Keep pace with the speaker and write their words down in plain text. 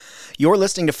You're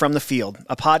listening to From the Field,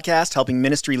 a podcast helping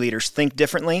ministry leaders think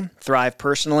differently, thrive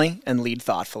personally, and lead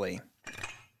thoughtfully.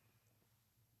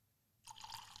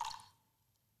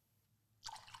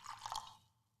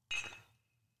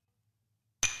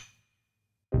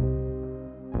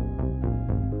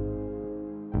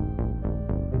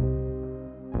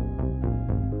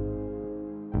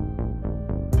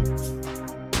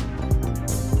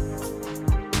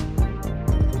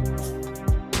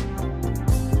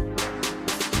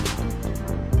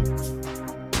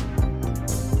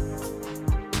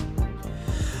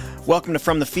 Welcome to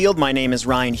From the Field. My name is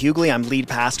Ryan Hughley. I'm lead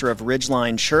pastor of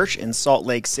Ridgeline Church in Salt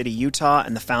Lake City, Utah,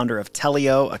 and the founder of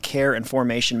Teleo, a care and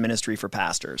formation ministry for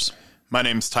pastors. My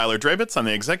name's Tyler Drabitz. I'm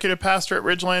the executive pastor at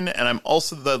Ridgeline, and I'm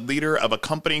also the leader of a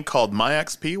company called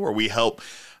MyXP, where we help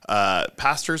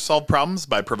pastors solve problems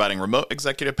by providing remote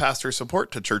executive pastor support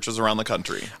to churches around the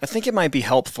country. I think it might be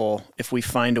helpful if we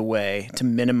find a way to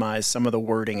minimize some of the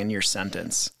wording in your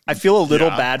sentence. I feel a little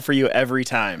bad for you every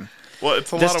time. Well,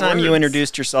 it's a this lot of time words. You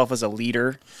introduced yourself as a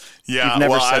leader. Yeah, You've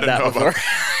never well, said I that don't know before.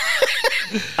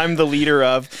 I'm the leader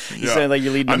of. You said like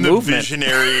you're leading a movement. I'm the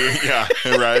visionary. Yeah,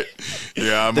 right.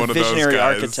 Yeah, I'm the one of those visionary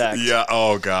guys. architect. Yeah.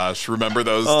 Oh gosh, remember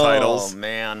those titles? Oh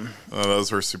man. Oh,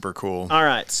 those were super cool. All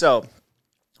right, so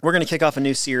we're going to kick off a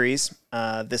new series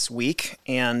this week,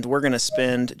 and we're going to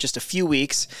spend just a few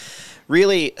weeks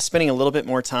really spending a little bit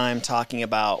more time talking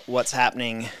about what's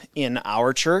happening in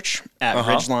our church at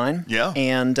Ridgeline. Yeah.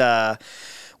 And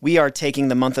we are taking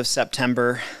the month of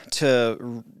September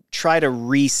to try to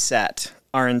reset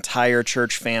our entire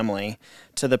church family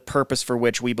to the purpose for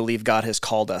which we believe God has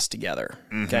called us together.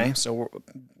 Okay? So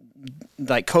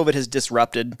like COVID has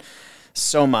disrupted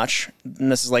so much, and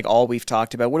this is like all we've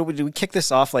talked about. Did we kick this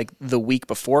off like the week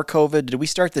before COVID? Did we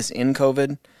start this in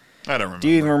COVID? I don't remember. Do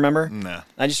you even remember? No.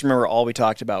 I just remember all we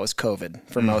talked about was COVID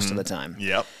for most of the time.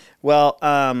 Yep. Well,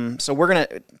 so we're going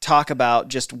to talk about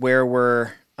just where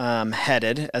we're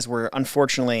headed, as we're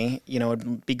unfortunately,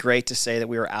 it'd be great to say that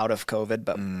we were out of COVID,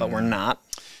 but we're not.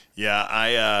 Yeah,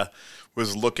 I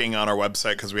was looking on our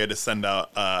website because we had to send out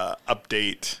an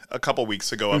update a couple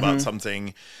weeks ago about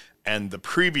something, and the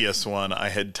previous one I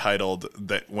had titled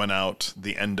that went out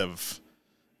the end of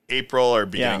April or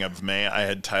beginning of May. I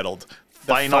had titled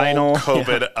Final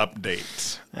COVID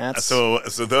Update. So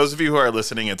those of you who are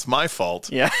listening, it's my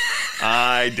fault. Yeah.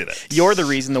 I did it. You're the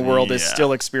reason the world is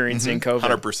still experiencing COVID.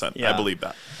 100%. Yeah. I believe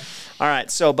that. All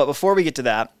right. So, but before we get to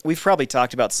that, we've probably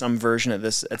talked about some version of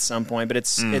this at some point, but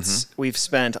it's we've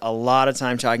spent a lot of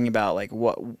time talking about like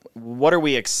what are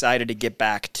we excited to get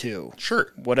back to?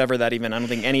 Sure. Whatever that even, I don't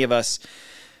think any of us.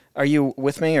 Are you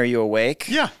with me? Are you awake?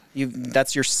 Yeah.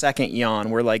 That's your second yawn.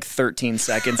 We're like 13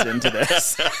 seconds into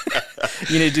this.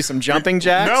 You need to do some jumping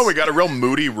jacks? No, we got a real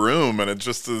moody room, and it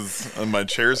just is, and my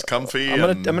chair's comfy.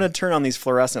 I'm gonna turn on these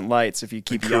fluorescent lights if you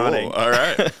keep yawning. All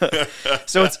right.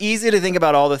 So it's easy to think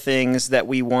about all the things that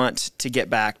we want to get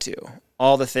back to,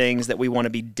 all the things that we want to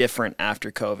be different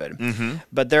after COVID.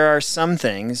 But there are some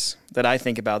things that I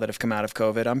think about that have come out of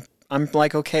COVID I'm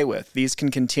like okay with. These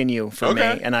can continue for me,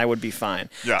 and I would be fine.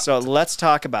 Yeah. So let's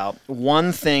talk about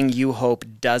one thing you hope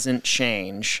doesn't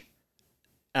change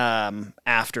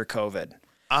after COVID.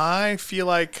 I feel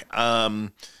like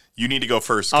you need to go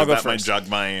first. I'll go that first. might jog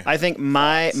my. I think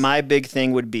my big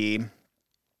thing would be,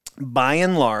 by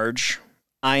and large,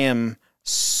 I am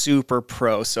super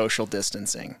pro social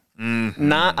distancing.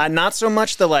 Not so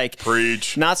much the like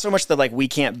Preach. Not so much the like we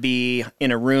can't be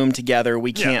in a room together,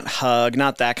 we can't hug,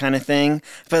 not that kind of thing.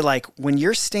 But like when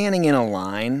you're standing in a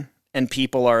line and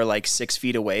people are like 6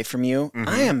 feet away from you,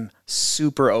 I am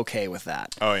super okay with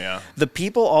that. Oh yeah. The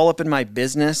people all up in my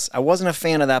business, I wasn't a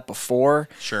fan of that before.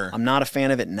 Sure. I'm not a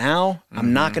fan of it now.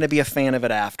 I'm not going to be a fan of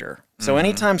it after. So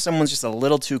anytime someone's just a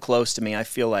little too close to me, I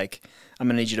feel like I'm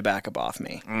going to need you to back up off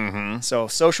me. So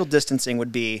social distancing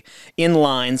would be in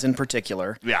lines in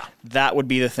particular. Yeah. That would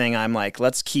be the thing I'm like,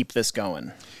 let's keep this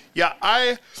going. Yeah,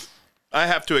 I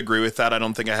have to agree with that. I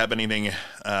don't think I have anything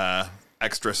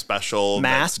extra special.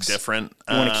 Masks? That's different.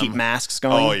 You want to keep masks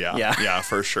going? Oh yeah. Yeah,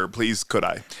 for sure. Please, could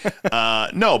I?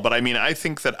 No, but I mean, I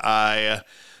think that I,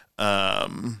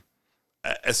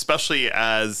 especially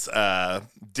as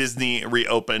Disney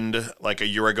reopened like a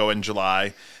year ago in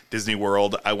July, Disney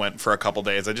World, I went for a couple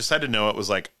days. I just had to know it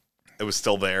was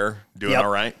still there, doing all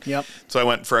right. Yep. So I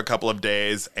went for a couple of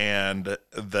days, and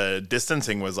the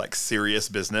distancing was like serious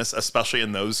business, especially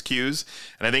in those queues.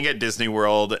 And I think at Disney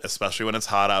World, especially when it's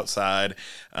hot outside,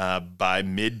 by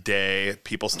midday,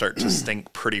 people start to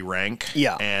stink pretty rank.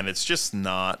 Yeah. And it's just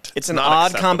not. It's an not odd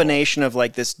acceptable. combination of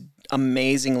like this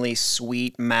amazingly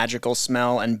sweet, magical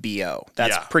smell and BO.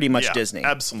 That's pretty much Disney.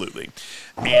 Absolutely.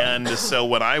 And so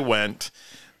when I went,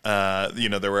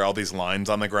 There were all these lines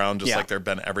on the ground, just like there've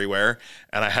been everywhere.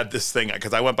 And I had this thing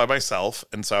because I went by myself.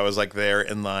 And so I was like there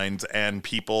in lines, and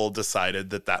people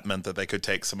decided that meant that they could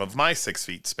take some of my 6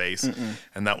 feet space.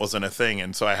 And that wasn't a thing.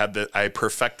 And so I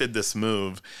perfected this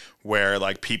move where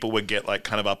like people would get like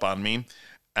kind of up on me,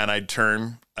 and I'd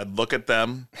turn, I'd look at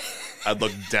them, I'd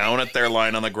look down at their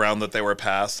line on the ground that they were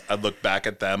past, I'd look back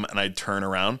at them, and I'd turn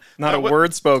around. Not a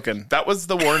word spoken. That was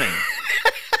the warning.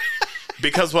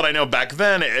 Because what I know back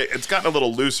then, it's gotten a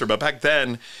little looser, but back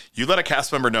then, you let a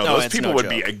cast member know, those people would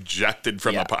be ejected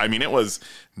from the... I mean, it was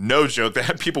no joke. They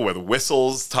had people with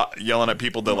whistles yelling at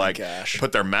people to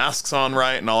put their masks on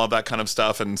right and all of that kind of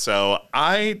stuff. And so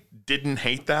I didn't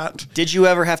hate that. Did you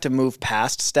ever have to move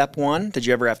past step one? Did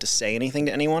you ever have to say anything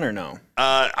to anyone or no?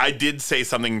 I did say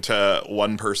something to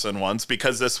one person once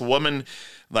because this woman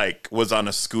was on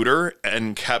a scooter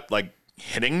and kept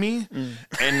hitting me,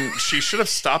 and she should have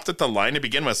stopped at the line to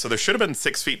begin with. So there should have been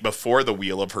 6 feet before the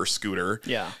wheel of her scooter.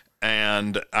 Yeah.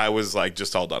 And I was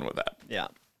just all done with that. Yeah.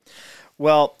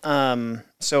 Well,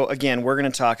 so again, we're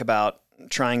going to talk about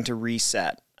trying to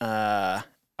reset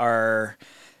our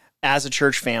as a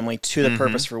church family to the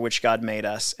purpose for which God made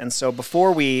us. And so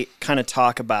before we kind of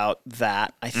talk about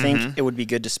that, I think it would be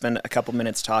good to spend a couple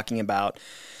minutes talking about,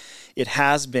 it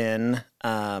has been,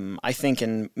 I think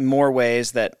in more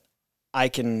ways that I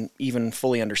can even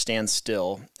fully understand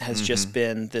still, has just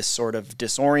been this sort of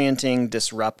disorienting,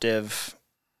 disruptive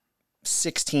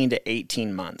 16 to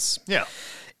 18 months. Yeah.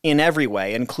 In every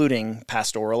way, including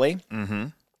pastorally.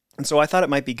 And so I thought it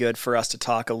might be good for us to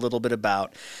talk a little bit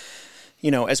about,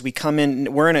 as we come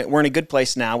in, we're in a good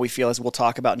place now. We feel, as we'll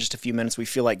talk about in just a few minutes, we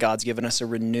feel like God's given us a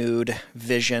renewed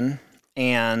vision.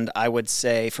 And I would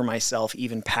say for myself,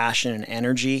 even passion and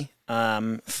energy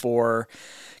for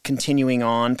continuing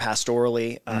on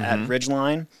pastorally at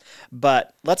Ridgeline.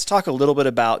 But let's talk a little bit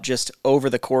about just over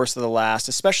the course of the last,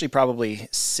 especially probably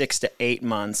 6 to 8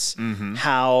 months,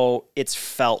 how it's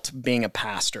felt being a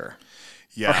pastor.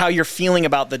 Yeah. Or how you're feeling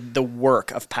about the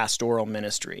work of pastoral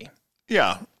ministry.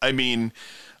 Yeah. I mean,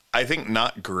 I think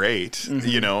not great.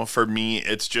 For me,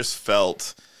 it's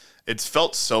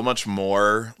felt so much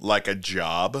more like a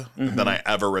job than I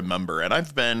ever remember. And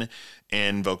I've been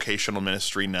in vocational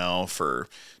ministry now for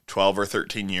 12 or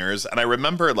 13 years. And I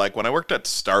remember when I worked at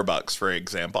Starbucks, for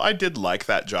example, I did like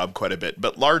that job quite a bit,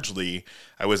 but largely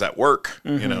I was at work.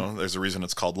 There's a reason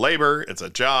it's called labor. It's a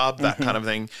job, that kind of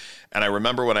thing. And I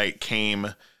remember when I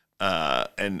came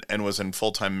and was in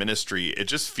full-time ministry, it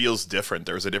just feels different.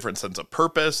 There was a different sense of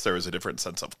purpose. There was a different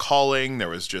sense of calling. There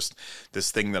was just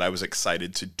this thing that I was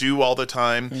excited to do all the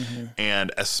time.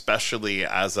 And especially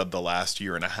as of the last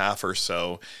year and a half or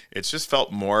so, it's just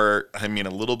felt more, a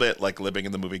little bit like living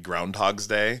in the movie Groundhog's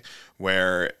Day,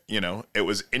 where, it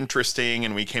was interesting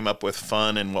and we came up with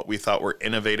fun and what we thought were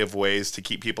innovative ways to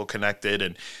keep people connected,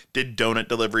 and did donut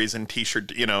deliveries and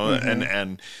t-shirt,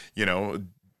 and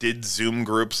did Zoom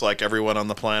groups like everyone on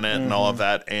the planet and all of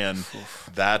that. And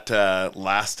that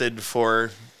lasted for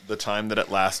the time that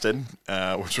it lasted,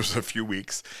 which was a few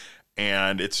weeks.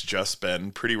 And it's just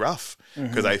been pretty rough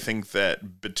because I think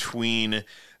that between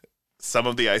some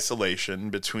of the isolation,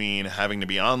 between having to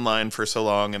be online for so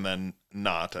long and then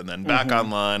not, and then back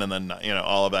online and then, not,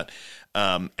 all of that.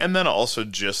 And then also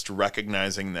just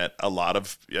recognizing that a lot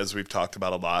of, as we've talked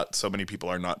about a lot, so many people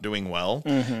are not doing well.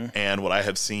 And what I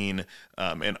have seen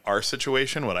in our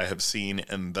situation, what I have seen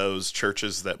in those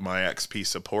churches that my XP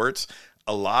supports,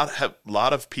 a lot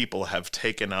of people have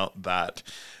taken out that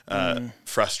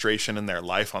frustration in their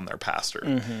life on their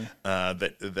pastor,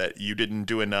 that you didn't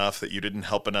do enough, that you didn't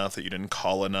help enough, that you didn't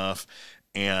call enough.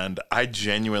 And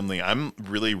I'm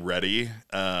really ready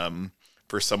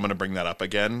for someone to bring that up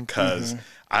again, because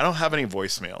I don't have any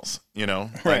voicemails, I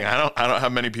don't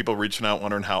have many people reaching out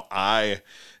wondering how I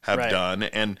have done.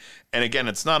 And again,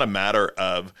 it's not a matter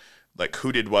of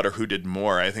who did what or who did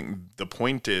more. I think the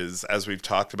point is, as we've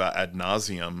talked about ad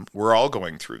nauseum, we're all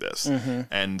going through this.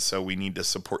 And so we need to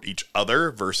support each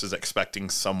other versus expecting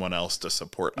someone else to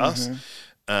support us.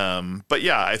 But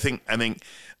yeah, I think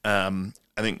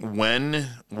when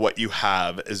what you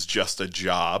have is just a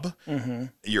job,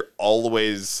 there's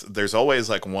always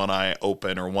one eye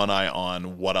open or one eye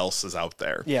on what else is out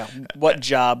there. Yeah. What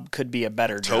job could be a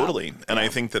better job? Totally. And I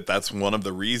think that that's one of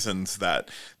the reasons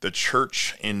that the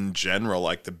church in general,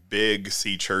 like the big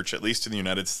C church, at least in the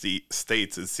United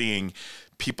States, is seeing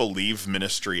people leave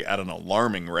ministry at an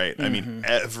alarming rate. I mean,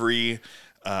 every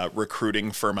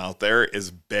recruiting firm out there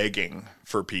is begging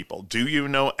for people. Do you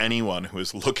know anyone who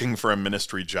is looking for a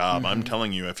ministry job? I'm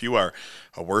telling you, if you are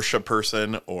a worship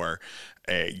person or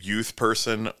a youth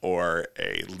person or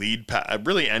a lead,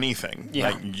 really anything,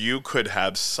 like you could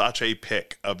have such a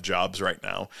pick of jobs right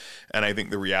now. And I think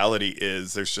the reality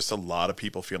is there's just a lot of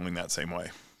people feeling that same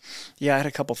way. Yeah, I had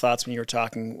a couple thoughts when you were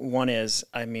talking. One is,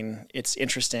 I mean, it's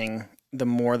interesting. The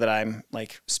more that I'm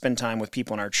spend time with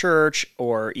people in our church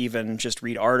or even just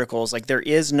read articles, there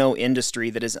is no industry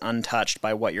that is untouched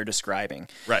by what you're describing.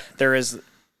 Right. There is,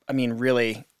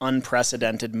 really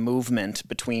unprecedented movement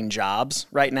between jobs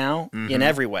right now in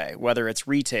every way, whether it's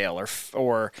retail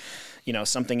or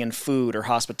something in food or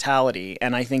hospitality.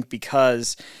 And I think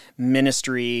because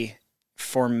ministry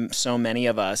for so many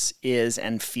of us is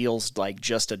and feels like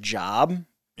just a job,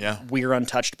 we're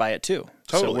untouched by it too.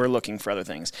 Totally. So we're looking for other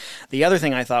things. The other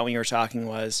thing I thought when you were talking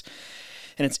was,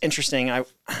 and it's interesting,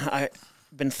 I've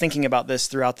been thinking about this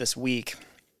throughout this week.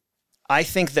 I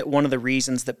think that one of the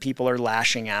reasons that people are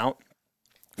lashing out,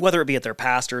 whether it be at their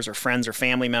pastors or friends or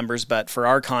family members, but for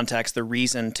our context, the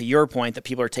reason, to your point, that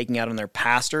people are taking out on their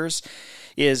pastors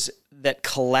is that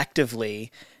collectively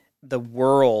the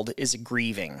world is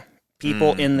grieving.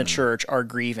 People in the church are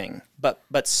grieving,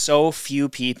 but so few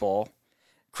people,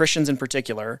 Christians in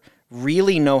particular,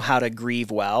 really know how to grieve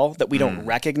well that we don't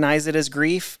recognize it as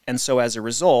grief. And so as a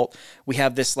result, we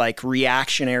have this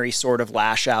reactionary sort of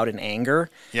lash out in anger.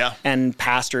 Yeah. And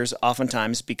pastors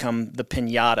oftentimes become the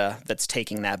piñata that's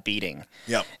taking that beating.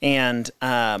 Yep. And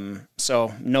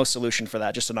so no solution for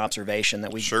that, just an observation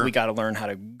that we got to learn how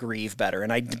to grieve better.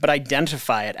 But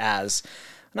identify it as,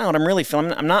 no, what I'm really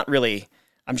feeling,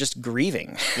 I'm just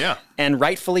grieving. Yeah. And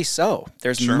rightfully so.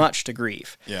 There's much to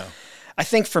grieve. Yeah. I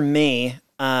think for me,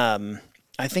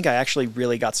 I think I actually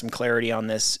really got some clarity on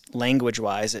this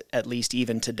language-wise, at least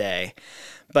even today.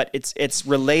 But it's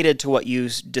related to what you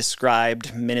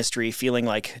described, ministry feeling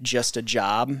like just a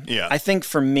job. Yeah. I think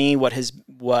for me,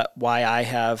 why I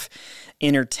have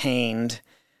entertained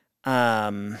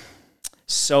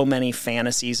so many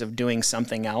fantasies of doing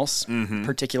something else,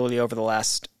 particularly over the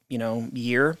last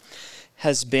year,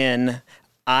 has been,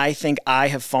 I think I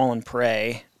have fallen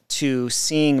prey to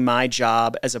seeing my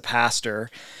job as a pastor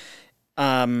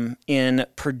in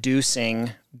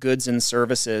producing goods and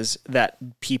services that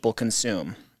people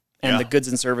consume. And the goods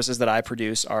and services that I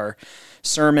produce are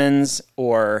sermons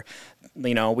or,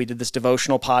 we did this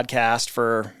devotional podcast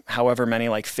for however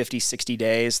many, 50, 60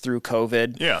 days through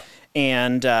COVID. Yeah.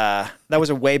 And that was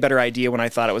a way better idea when I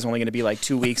thought it was only going to be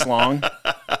 2 weeks long.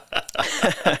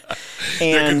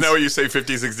 And now when you say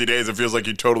 50, 60 days, it feels like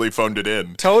you totally phoned it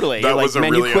in. Totally. That was a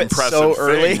really impressive so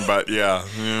early. thing, but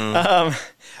yeah.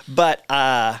 But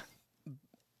I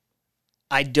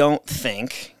don't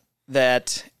think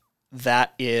that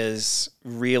is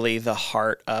really the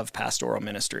heart of pastoral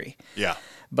ministry. Yeah.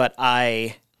 But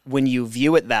when you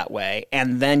view it that way,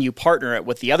 and then you partner it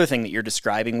with the other thing that you're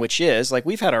describing, which is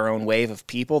we've had our own wave of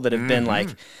people that have been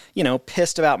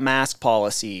pissed about mask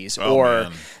policies or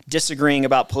disagreeing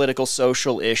about political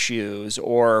social issues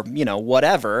or,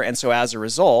 whatever. And so as a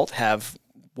result have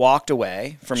walked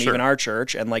away from even our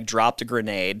church and dropped a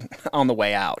grenade on the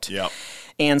way out. Yep.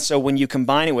 And so when you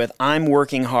combine it with, I'm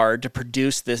working hard to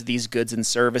produce these goods and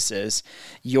services,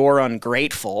 you're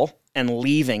ungrateful and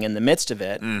leaving in the midst of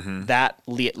it, that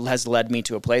has led me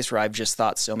to a place where I've just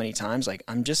thought so many times,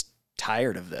 I'm just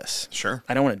tired of this. Sure.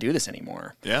 I don't want to do this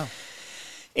anymore. Yeah.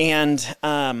 And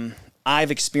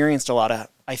I've experienced a lot of,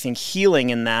 I think,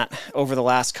 healing in that over the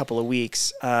last couple of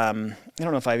weeks. I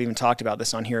don't know if I've even talked about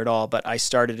this on here at all, but I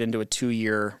started into a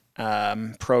 2-year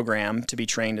program to be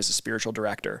trained as a spiritual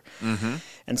director.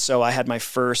 And so I had my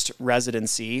first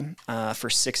residency for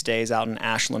 6 days out in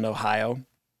Ashland, Ohio,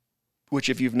 which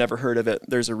if you've never heard of it,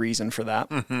 there's a reason for that.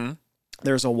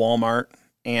 There's a Walmart,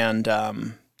 and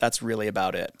that's really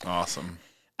about it. Awesome.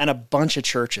 And a bunch of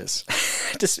churches.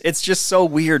 It's just so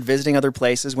weird visiting other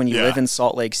places when you live in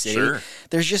Salt Lake City. Sure.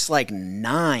 There's just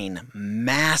 9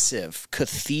 massive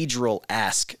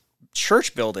cathedral-esque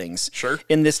church buildings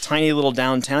in this tiny little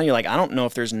downtown. You're I don't know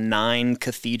if there's 9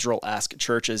 cathedral-esque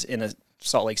churches in a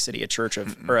Salt Lake City, a church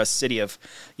of, or a city of,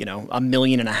 1.5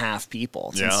 million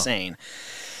people. It's insane.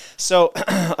 So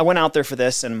I went out there for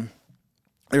this, and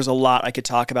there's a lot I could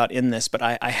talk about in this, but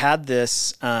I had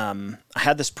this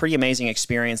pretty amazing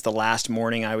experience the last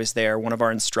morning I was there. One of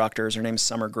our instructors, her name's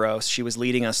Summer Gross, she was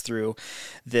leading us through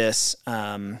this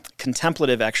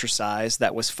contemplative exercise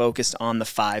that was focused on the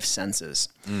 5 senses.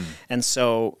 And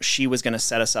so she was going to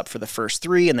set us up for the first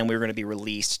 3, and then we were going to be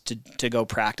released to go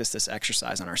practice this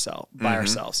exercise on by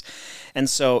ourselves. And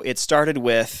so it started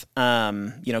with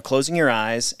closing your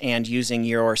eyes and using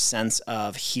your sense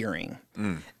of hearing.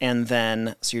 And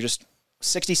then, so you're just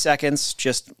 60 seconds,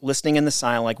 just listening in the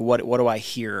silence, like what do I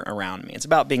hear around me? It's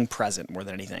about being present more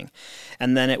than anything.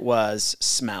 And then it was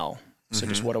smell. So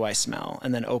just what do I smell?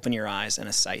 And then open your eyes and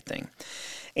a sight thing.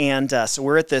 And so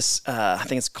we're at this, I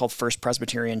think it's called First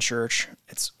Presbyterian Church.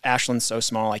 Ashland's so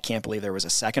small, I can't believe there was a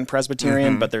second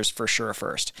Presbyterian, but there's for sure a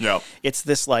first. Yep. It's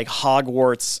this like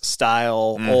Hogwarts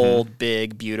style, old,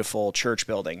 big, beautiful church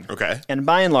building. Okay. And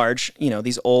by and large,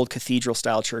 these old cathedral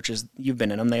style churches, you've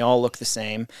been in them, they all look the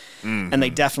same, and they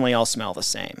definitely all smell the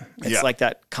same. It's like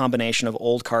that combination of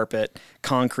old carpet,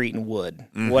 concrete, and wood.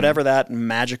 Whatever that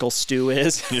magical stew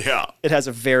is, it has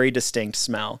a very distinct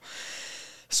smell.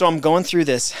 So I'm going through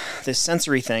this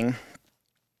sensory thing,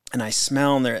 and I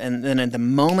smell there, and then at the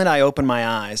moment I open my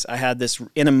eyes, I had this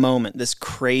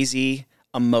crazy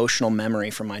emotional memory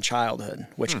from my childhood,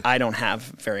 which I don't have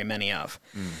very many of.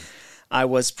 I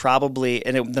was probably,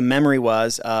 the memory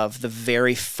was of the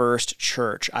very first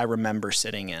church I remember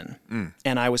sitting in.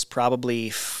 And I was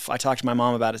probably, I talked to my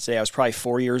mom about it today, I was probably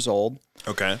 4 years old.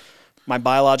 Okay. My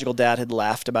biological dad had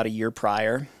left about a year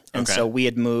prior. And so we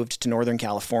had moved to Northern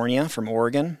California from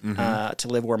Oregon to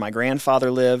live where my grandfather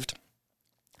lived.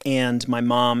 And my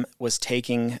mom was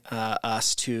taking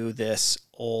us to this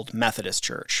old Methodist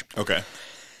church. Okay.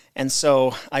 And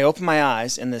so I opened my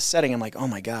eyes in this setting. I'm like, oh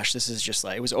my gosh, this is just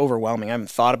like, it was overwhelming. I haven't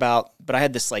thought about, but I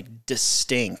had this like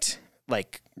distinct,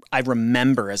 like I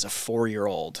remember as a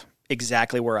 4-year-old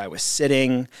exactly where I was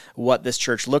sitting, what this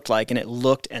church looked like. And it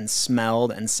looked and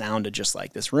smelled and sounded just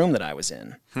like this room that I was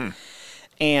in.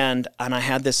 And I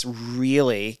had this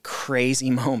really crazy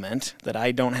moment that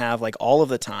I don't have like all of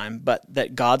the time, but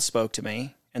that God spoke to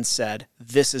me and said,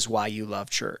 this is why you love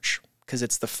church, because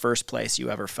it's the first place you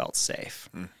ever felt safe.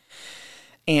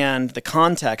 And the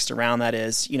context around that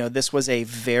is, this was a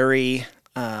very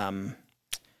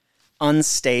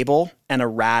unstable and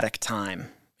erratic time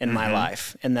in my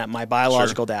life, in that my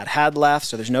biological dad had left,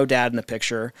 so there's no dad in the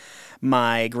picture.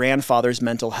 My grandfather's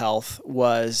mental health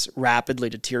was rapidly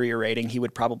deteriorating. He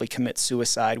would probably commit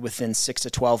suicide within 6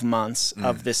 to 12 months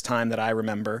of this time that I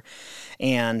remember.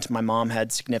 And my mom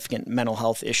had significant mental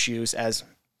health issues, as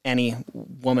any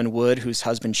woman would whose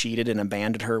husband cheated and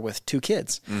abandoned her with 2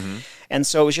 kids. And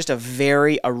so it was just a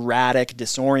very erratic,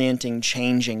 disorienting,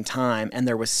 changing time. And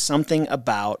there was something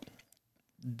about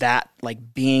that,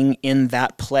 like being in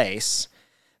that place,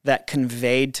 that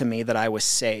conveyed to me that I was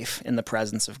safe in the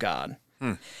presence of God.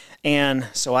 And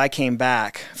so I came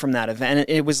back from that event.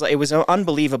 It was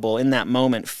unbelievable in that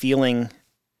moment, feeling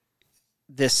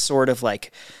this sort of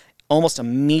like almost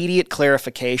immediate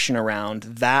clarification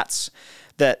around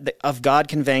of God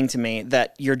conveying to me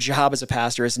that your job as a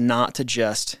pastor is not to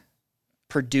just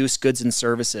produce goods and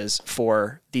services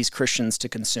for these Christians to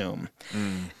consume.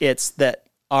 It's that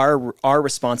our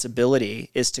responsibility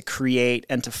is to create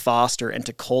and to foster and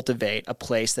to cultivate a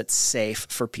place that's safe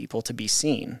for people to be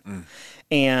seen.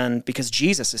 And because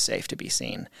Jesus is safe to be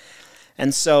seen.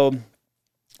 And so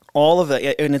all of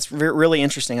it, and it's really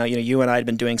interesting how, you and I had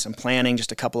been doing some planning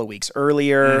just a couple of weeks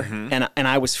earlier, and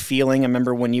I was feeling, I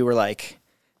remember when you were like,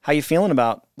 how you feeling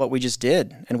about what we just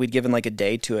did? And we'd given like a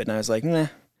day to it, and I was like, nah.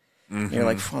 And you're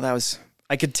like, well,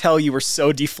 I could tell you were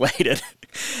so deflated.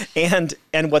 And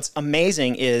what's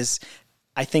amazing is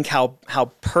I think how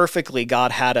perfectly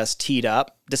God had us teed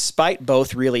up, despite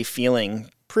both really feeling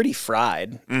pretty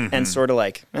fried and sort of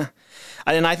like,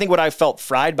 And I think what I felt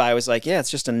fried by was like, yeah,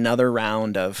 it's just another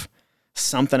round of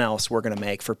something else we're going to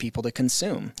make for people to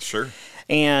consume. Sure.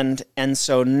 And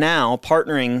so now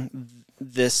partnering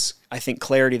this, I think,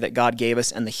 clarity that God gave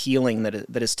us and the healing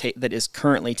that is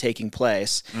currently taking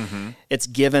place, it's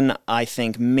given, I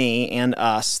think, me and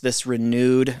us this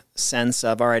renewed sense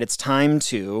of, all right, it's time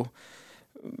to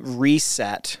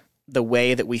reset the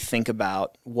way that we think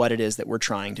about what it is that we're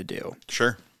trying to do.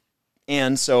 Sure.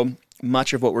 And so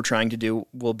much of what we're trying to do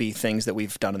will be things that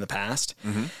we've done in the past.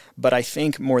 But I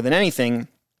think more than anything,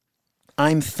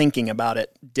 I'm thinking about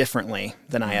it differently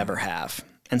than I ever have.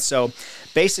 And so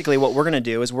basically what we're going to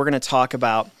do is we're going to talk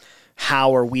about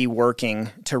how are we working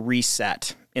to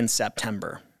reset in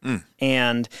September.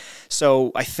 And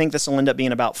so I think this will end up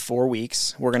being about 4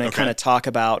 weeks. We're going to kind of talk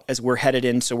about as we're headed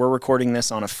in. So we're recording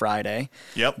this on a Friday.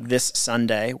 Yep. This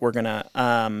Sunday, we're going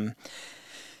to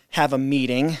have a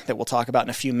meeting that we'll talk about in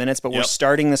a few minutes, but we're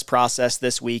starting this process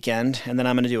this weekend. And then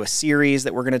I'm going to do a series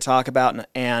that we're going to talk about,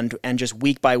 and just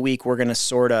week by week, we're going to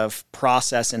sort of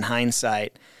process in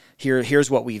hindsight,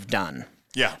 here's what we've done.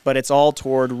 Yeah. But it's all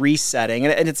toward resetting.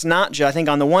 And it's not just, I think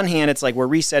on the one hand, it's like we're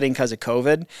resetting because of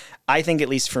COVID. I think, at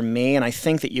least for me, and I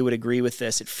think that you would agree with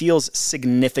this, it feels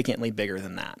significantly bigger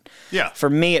than that. Yeah. For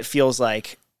me, it feels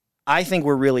like I think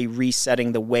we're really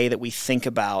resetting the way that we think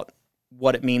about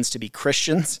what it means to be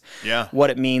Christians, what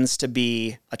it means to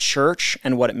be a church,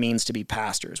 and what it means to be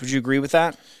pastors. Would you agree with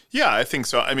that? Yeah, I think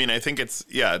so. I mean, I think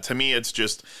to me, it's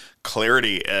just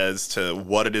clarity as to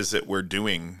what it is that we're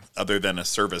doing other than a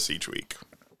service each week.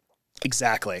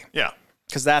 Exactly. Yeah.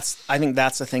 Because I think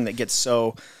that's the thing that gets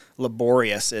so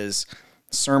laborious is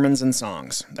sermons and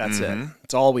songs. That's it.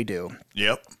 It's all we do.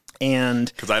 Yep.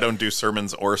 And because I don't do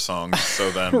sermons or songs,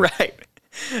 so then right.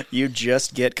 You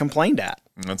just get complained at.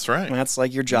 That's right. That's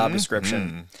like your job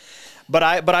description. But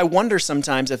I wonder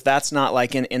sometimes if that's not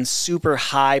like in super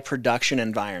high production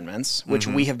environments, which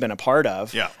we have been a part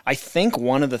of. Yeah. I think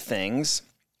one of the things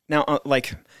now,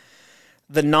 like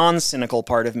the non-cynical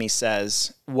part of me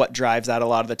says what drives that a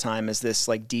lot of the time is this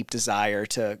like deep desire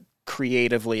to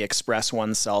creatively express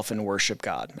oneself and worship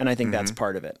God. And I think that's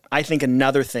part of it. I think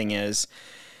another thing is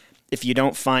if you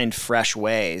don't find fresh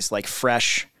ways, like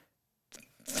fresh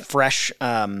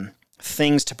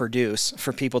things to produce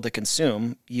for people to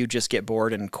consume, you just get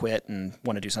bored and quit and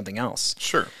want to do something else.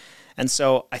 Sure. And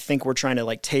so I think we're trying to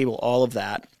like table all of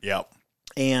that. Yep.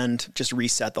 And just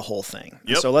reset the whole thing.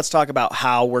 Yep. So let's talk about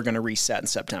how we're going to reset in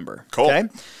September. Cool. Okay.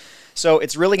 So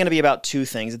it's really going to be about two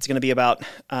things. It's going to be about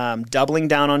doubling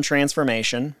down on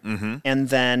transformation and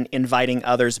then inviting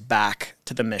others back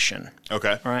to the mission.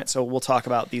 Okay. All right. So we'll talk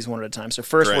about these one at a time. So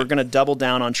first, we're going to double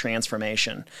down on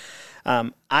transformation.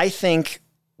 I think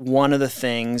one of the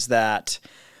things that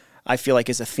I feel like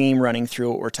is a theme running through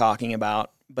what we're talking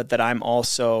about, but that I'm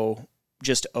also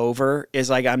just over is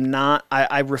like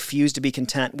I refuse to be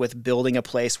content with building a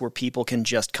place where people can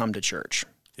just come to church.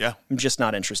 Yeah. I'm just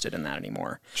not interested in that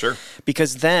anymore. Sure.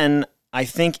 Because then I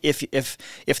think if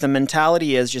the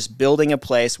mentality is just building a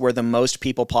place where the most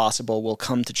people possible will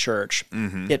come to church,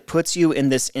 it puts you in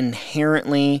this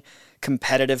inherently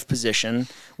competitive position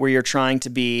where you're trying to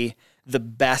be the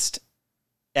best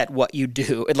at what you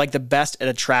do, like the best at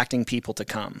attracting people to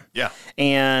come. Yeah.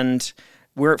 And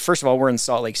first of all, we're in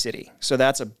Salt Lake City. So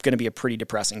that's going to be a pretty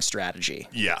depressing strategy.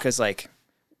 Yeah. Because like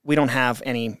we don't have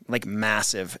any like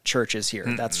massive churches here.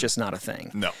 That's just not a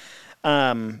thing. No.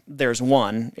 There's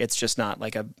one. It's just not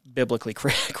like a biblically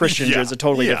Christian. It's a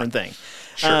totally different thing.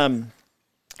 Sure.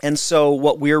 And so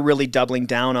what we're really doubling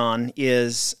down on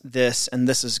is this, and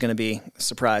this is going to be a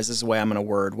surprise. This is the way I'm going to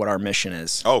word what our mission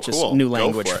is. Oh, just cool. new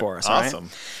language for us.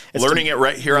 Awesome. Right? Learning it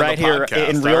right here on the podcast.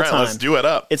 In real time. Let's do it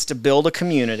up. It's to build a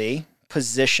community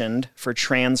positioned for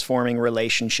transforming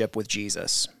relationship with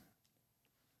Jesus.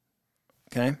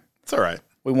 Okay? It's all right.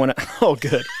 We want to, oh,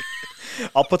 good.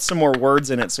 I'll put some more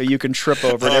words in it so you can trip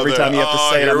over it every time you have to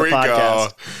say it on the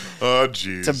podcast. Go. Oh,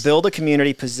 geez. To build a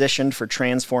community positioned for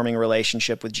transforming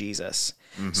relationship with Jesus.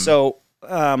 So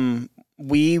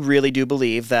we really do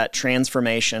believe that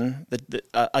transformation,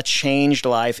 a changed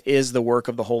life, is the work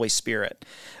of the Holy Spirit.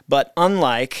 But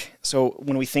so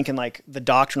when we think in like the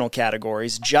doctrinal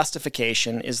categories,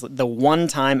 justification is the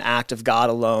one-time act of God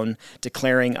alone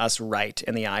declaring us right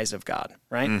in the eyes of God,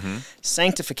 right?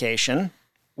 Sanctification,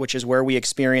 which is where we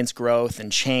experience growth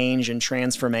and change and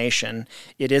transformation,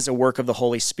 it is a work of the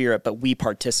Holy Spirit, but we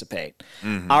participate.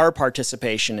 Our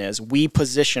participation is we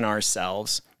position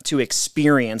ourselves to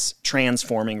experience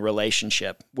transforming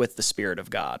relationship with the Spirit of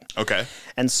God. Okay.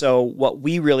 And so what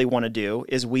we really want to do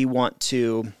is we want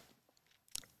to,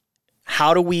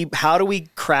 how do we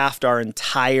craft our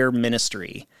entire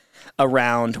ministry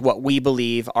around what we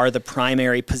believe are the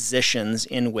primary positions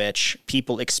in which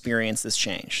people experience this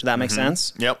change? Does that make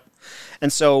sense? Yep.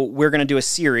 And so we're going to do a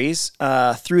series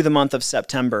through the month of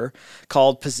September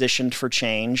called Positioned for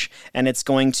Change. And it's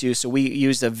going to, so we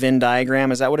used a Venn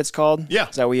diagram. Is that what it's called? Yeah.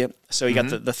 Is that so you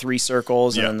got the three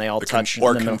circles and then they all touch.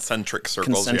 Or concentric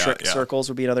circles. Concentric circles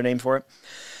would be another name for it.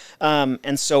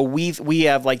 And so we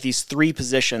have like these three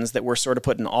positions that we're sort of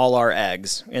putting all our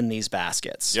eggs in these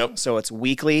baskets. Yep. So it's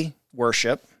weekly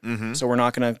worship. So we're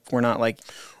not like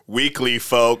weekly,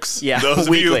 folks. Yeah, those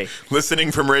weekly. of you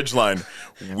listening from Ridgeline,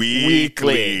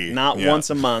 weekly, not once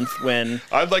a month. When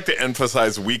I'd like to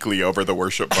emphasize weekly over the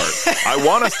worship part. I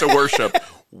want us to worship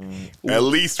At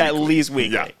least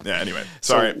weekly. Yeah. Anyway,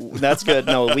 sorry. So that's good.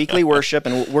 No, weekly worship,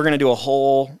 and we're going to do a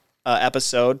whole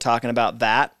episode talking about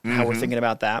that, how we're thinking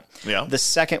about that. Yeah. The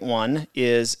second one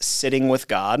is sitting with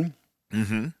God.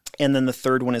 Mm-hmm. And then the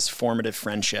third one is formative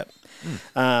friendship.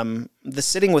 The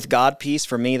sitting with God piece,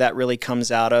 for me, that really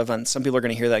comes out of, and some people are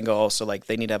going to hear that and go, oh, so like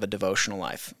they need to have a devotional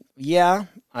life. Yeah.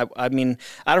 I mean,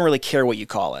 I don't really care what you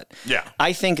call it. Yeah.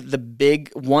 I think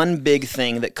one big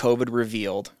thing that COVID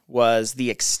revealed was the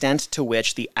extent to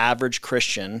which the average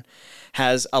Christian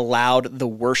has allowed the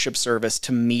worship service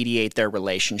to mediate their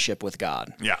relationship with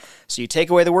God. Yeah. So you take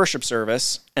away the worship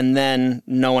service, and then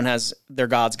their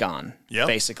God's gone,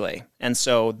 basically. And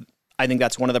so I think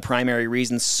that's one of the primary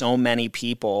reasons so many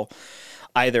people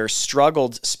either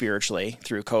struggled spiritually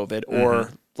through COVID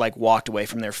or like walked away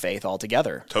from their faith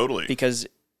altogether. Totally. Because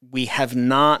we have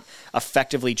not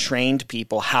effectively trained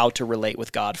people how to relate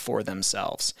with God for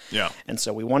themselves. Yeah. And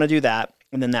so we want to do that.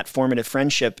 And then that formative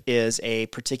friendship is a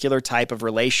particular type of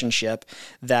relationship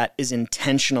that is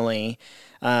intentionally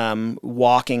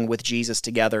walking with Jesus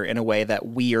together in a way that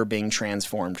we are being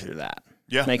transformed through that.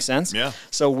 Yeah. Make sense? Yeah.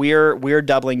 So we're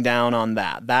doubling down on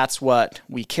that. That's what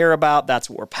we care about. That's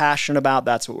what we're passionate about.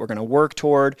 That's what we're going to work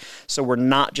toward. So we're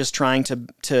not just trying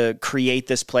to create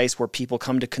this place where people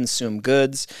come to consume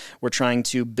goods. We're trying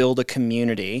to build a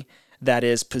community that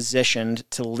is positioned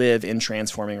to live in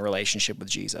transforming relationship with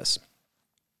Jesus.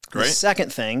 Great. The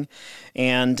second thing,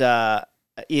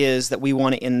 is that we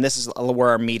want to, and this is where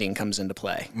our meeting comes into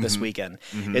play this weekend,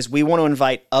 is we want to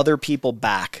invite other people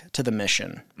back to the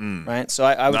mission, right? So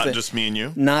I would Not say, just me and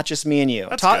you? not just me and you.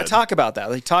 That's good. Talk about that.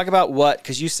 Like, talk about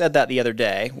because you said that the other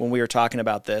day when we were talking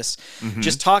about this.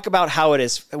 Just talk about how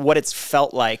what it's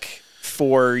felt like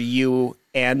for you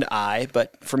and I,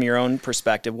 but from your own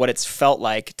perspective, what it's felt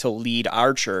like to lead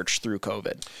our church through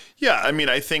COVID. Yeah, I mean,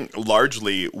 I think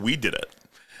largely we did it.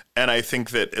 And I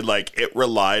think that it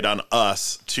relied on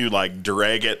us to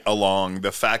drag it along.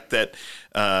 The fact that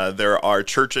there are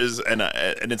churches, and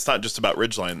it's not just about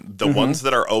Ridgeline. The ones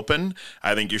that are open,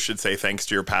 I think you should say thanks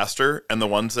to your pastor. And the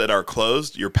ones that are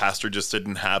closed, your pastor just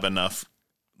didn't have enough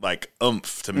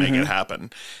oomph to make it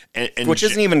happen. And Which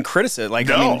isn't even criticism. I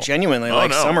mean, genuinely,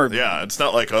 some are... Yeah, it's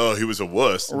not he was a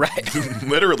wuss. Right.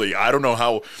 Literally, I don't know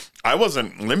how... I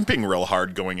wasn't limping real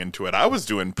hard going into it. I was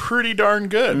doing pretty darn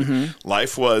good.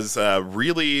 Life was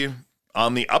really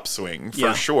on the upswing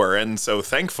for sure. And so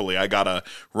thankfully I got a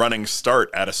running start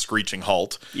at a screeching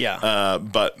halt. Yeah.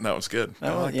 But that was good.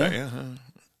 I like that. Yeah.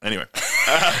 Anyway,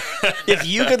 if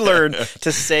you could learn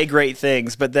to say great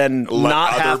things, but then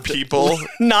not have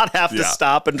to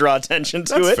stop and draw attention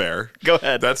to it. That's fair. Go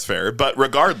ahead. That's fair. But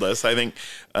regardless, I think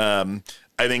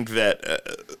that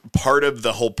part of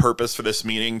the whole purpose for this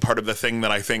meeting, part of the thing that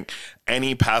I think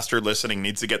any pastor listening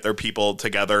needs to get their people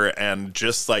together and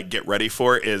just get ready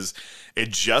for is, it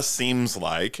just seems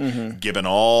like, given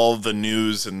all the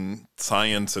news and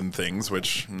science and things,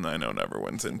 which I know never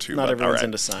one's into. Not everyone's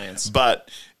into science. But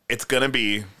it's going to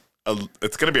be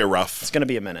It's going to be a rough. It's going to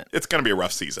be a minute. It's going to be a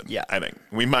rough season. Yeah, I think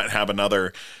we might have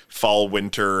another fall,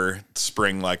 winter,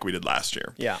 spring like we did last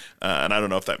year. Yeah, and I don't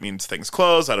know if that means things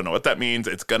close. I don't know what that means.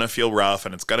 It's going to feel rough,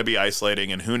 and it's going to be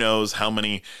isolating. And who knows how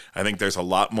many? I think there's a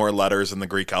lot more letters in the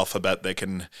Greek alphabet they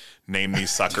can name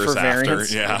these suckers after.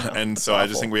 Variants? Yeah, and so I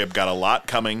just think we have got a lot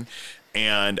coming.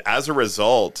 And as a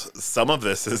result, some of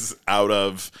this is out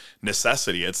of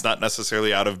necessity. It's not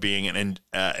necessarily out of being an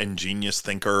ingenious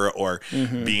thinker or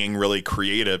being really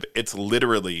creative. It's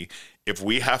literally, if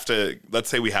we have to, let's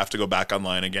say we have to go back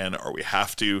online again, or we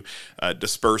have to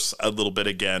disperse a little bit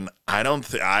again.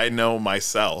 I know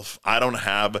myself, I don't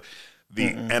have the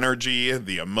energy,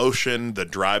 the emotion, the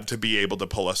drive to be able to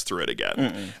pull us through it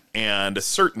again. And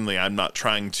certainly I'm not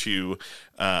trying to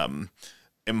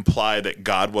imply that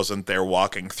God wasn't there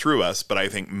walking through us, but I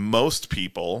think most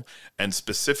people, and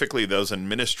specifically those in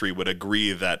ministry, would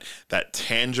agree that that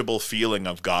tangible feeling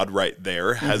of God right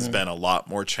there has been a lot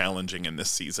more challenging in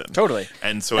this season. Totally.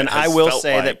 And so, I will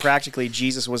say that practically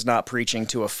Jesus was not preaching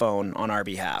to a phone on our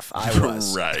behalf. I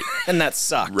was. Right. And that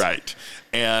sucked. Right.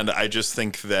 And I just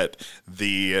think that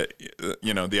the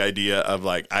idea of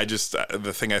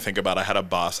the thing I think about, I had a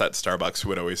boss at Starbucks who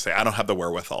would always say, I don't have the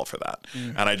wherewithal for that.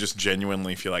 And I just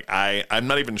genuinely feel like I'm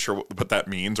not even sure what that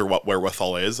means or what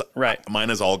wherewithal is. Right. Mine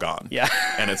is all gone. Yeah.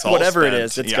 And it's all whatever spent. it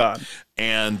is, it's gone.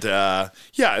 And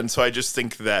and so I just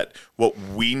think that what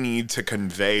we need to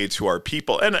convey to our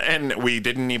people, and we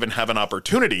didn't even have an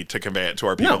opportunity to convey it to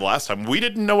our people the last time. We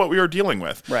didn't know what we were dealing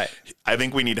with. Right. I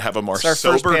think we need to have a more It's our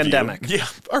sober first pandemic. view. Yeah,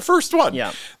 our first one.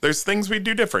 Yeah. There's things we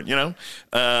do different,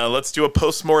 Let's do a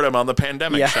postmortem on the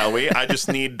pandemic, shall we? I just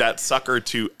need that sucker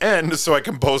to end so I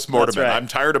can postmortem it. Right. I'm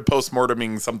tired of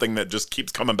postmorteming something that just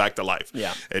keeps coming back to life.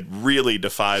 Yeah. It really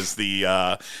defies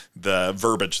the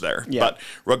verbiage there. Yeah. But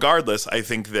regardless, I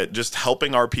think that just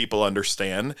helping our people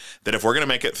understand that if we're going to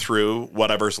make it through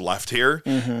whatever's left here,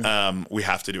 we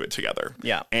have to do it together.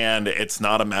 Yeah. And it's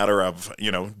not a matter of,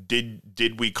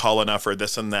 did we call enough or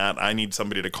this and that? I need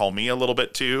somebody to call me a little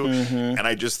bit too. And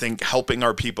I just think helping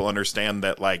our people understand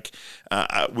that,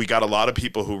 we got a lot of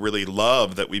people who really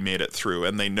love that we made it through,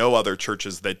 and they know other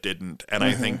churches that didn't. And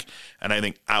I think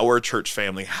our church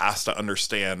family has to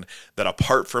understand that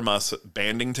apart from us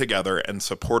banding together and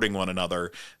supporting one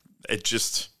another, it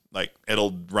just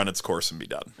it'll run its course and be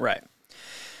done. Right.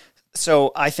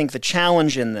 So I think the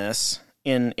challenge in this,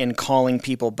 in calling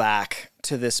people back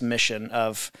to this mission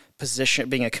of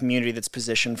being a community that's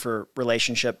positioned for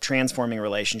relationship, transforming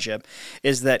relationship,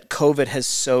 is that COVID has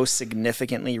so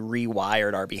significantly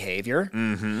rewired our behavior,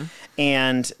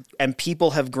 and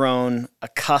people have grown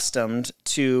accustomed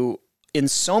to, in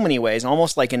so many ways,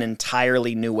 almost like an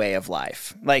entirely new way of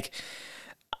life.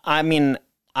 I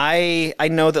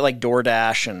know that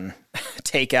DoorDash and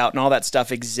takeout and all that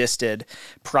stuff existed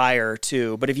prior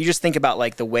to, but if you just think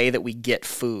about the way that we get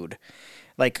food,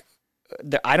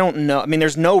 I don't know. I mean,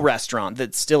 there's no restaurant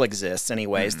that still exists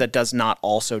anyways that does not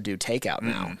also do takeout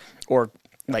now, or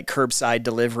curbside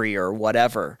delivery or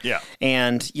whatever. Yeah.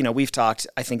 And, we've talked,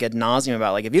 I think, ad nauseum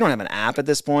about if you don't have an app at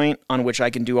this point on which I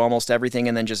can do almost everything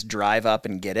and then just drive up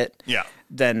and get it,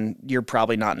 then you're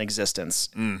probably not in existence,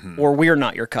 or we're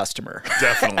not your customer.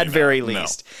 Definitely at very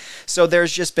least. No. So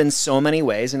there's just been so many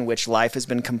ways in which life has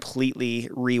been completely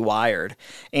rewired.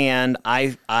 And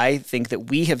I think that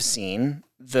we have seen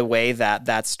the way that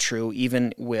that's true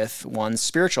even with one's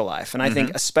spiritual life. And I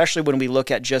think especially when we look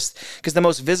at because the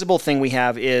most visible thing we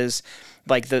have is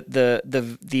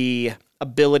the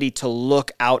ability to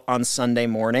look out on Sunday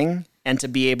morning and to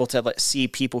be able to see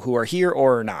people who are here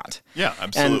or are not. Yeah,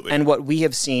 absolutely. And what we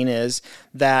have seen is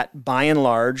that by and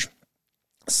large,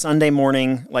 Sunday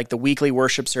morning, the weekly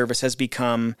worship service, has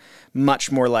become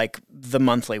much more like the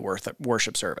monthly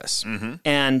worship service.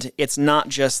 And it's not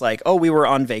just we were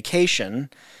on vacation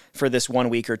for this 1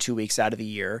 week or 2 weeks out of the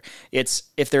year. It's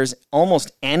if there's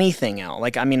almost anything else.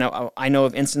 I know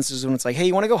of instances when it's hey,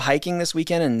 you want to go hiking this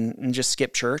weekend and just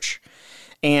skip church?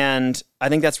 And I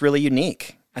think that's really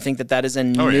unique. I think that is a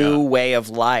new way of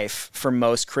life for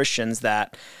most Christians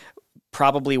that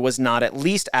probably was not at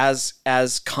least as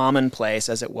commonplace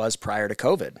as it was prior to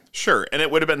COVID. Sure. And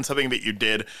it would have been something that you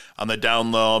did on the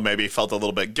down low, maybe felt a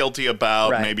little bit guilty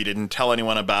about, maybe didn't tell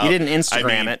anyone about. You didn't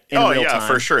Instagram it in real time.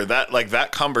 For sure.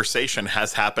 That conversation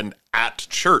has happened at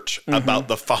church about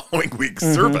the following week's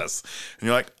service. And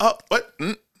you're oh, what?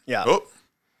 Yeah. Oh,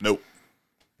 nope.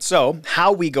 So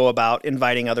how we go about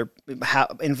inviting others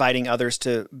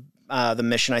to the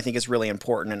mission, I think, is really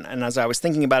important. And as I was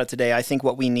thinking about it today, I think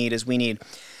what we need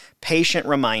patient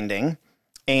reminding,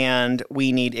 and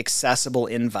we need accessible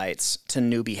invites to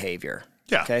new behavior.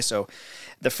 Yeah. Okay. So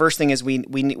the first thing is we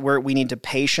need to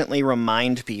patiently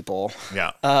remind people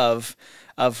of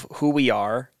who we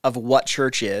are, of what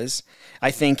church is. I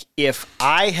think if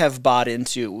I have bought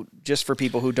into, just for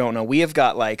people who don't know, we have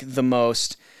got the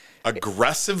most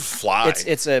aggressive fly.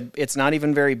 It's not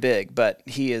even very big, but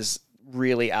he is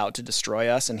really out to destroy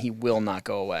us, and he will not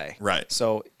go away. Right.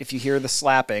 So if you hear the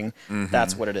slapping,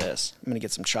 that's what it is. I'm going to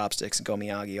get some chopsticks and go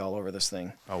Miyagi all over this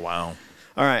thing. Oh, wow.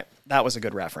 All right. That was a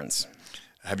good reference.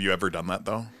 Have you ever done that,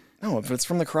 though? No, if it's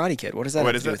from The Karate Kid. What does that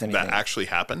have to do with anything? That actually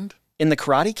happened? In The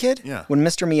Karate Kid? Yeah. When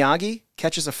Mr. Miyagi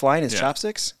catches a fly in his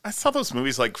chopsticks? I saw those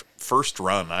movies first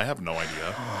run. I have no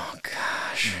idea. Oh,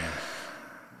 gosh. Yeah.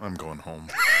 I'm going home.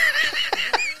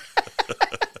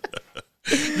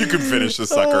 You can finish the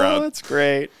sucker out. That's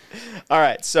great. All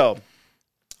right. So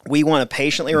we want to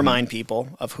patiently remind people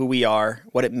of who we are,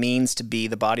 what it means to be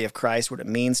the body of Christ, what it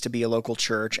means to be a local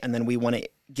church. And then we want to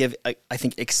give, I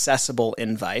think, accessible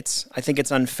invites. I think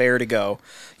it's unfair to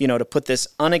to put this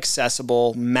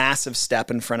unaccessible, massive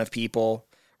step in front of people,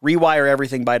 rewire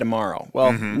everything by tomorrow.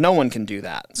 Well, no one can do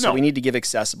that. So we need to give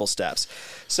accessible steps.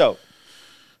 So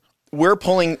we're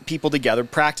pulling people together.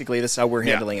 Practically, this is how we're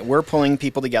handling it. We're pulling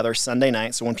people together Sunday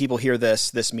night. So when people hear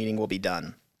this meeting will be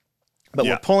done. But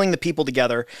we're pulling the people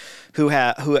together who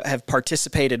have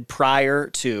participated prior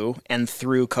to and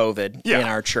through COVID in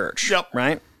our church. Yep.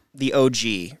 Right? the OG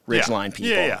Ridgeline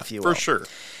people, if you will. For sure.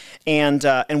 And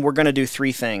we're going to do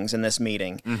three things in this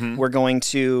meeting. We're going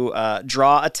to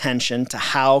draw attention to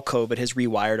how COVID has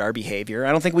rewired our behavior.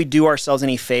 I don't think we do ourselves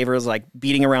any favors like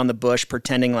beating around the bush,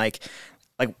 pretending like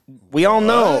we all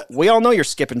know you're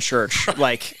skipping church.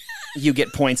 Like you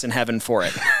get points in heaven for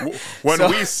it.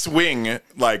 When we swing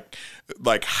like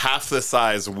half the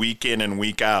size week in and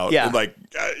week out,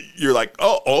 you're like,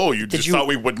 you just thought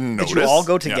we wouldn't notice. Did you all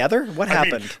go together? What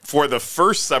happened? I mean, for the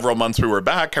first several months we were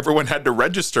back, everyone had to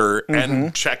register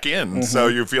and check in. So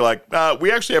you feel like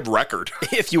we actually have record.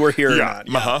 If you were here or not.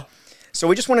 Yeah. So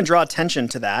we just want to draw attention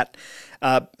to that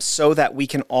so that we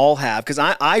can all have, because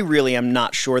I really am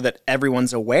not sure that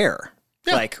everyone's aware.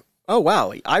 Yeah. Like, oh,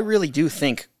 wow, I really do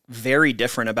think very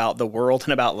different about the world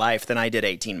and about life than I did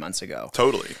 18 months ago.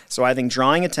 Totally. So I think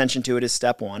drawing attention to it is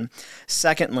step one.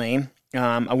 Secondly,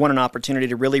 I want an opportunity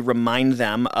to really remind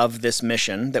them of this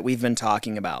mission that we've been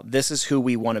talking about. This is who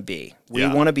we want to be. We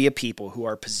want to be a people who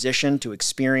are positioned to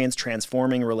experience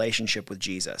transforming relationship with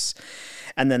Jesus.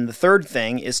 And then the third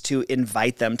thing is to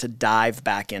invite them to dive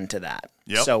back into that.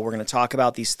 Yep. So we're going to talk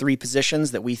about these three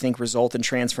positions that we think result in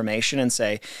transformation and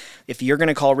say, if you're going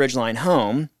to call Ridgeline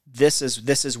home, this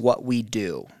is what we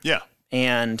do. Yeah.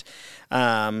 And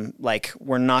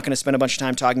we're not going to spend a bunch of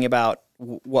time talking about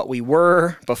what we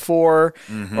were before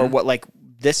or what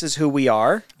this is who we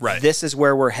are. Right. This is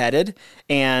where we're headed.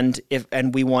 And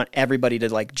we want everybody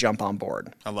to jump on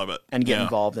board. I love it. And get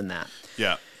involved in that.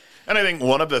 Yeah. And I think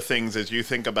one of the things as you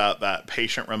think about that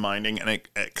patient reminding and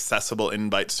accessible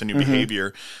invites to new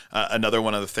behavior, another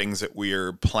one of the things that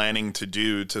we're planning to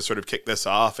do to sort of kick this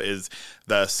off is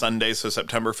the Sunday, so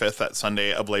September 5th, that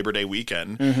Sunday of Labor Day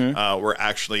weekend, we're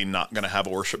actually not going to have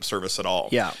a worship service at all.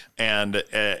 Yeah. And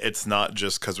it's not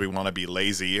just because we want to be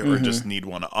lazy or just need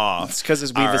one off. It's because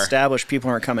as we've established, people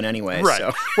aren't coming anyway. Right.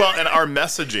 So. Well, and our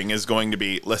messaging is going to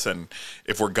be, listen,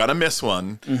 if we're going to miss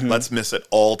one, let's miss it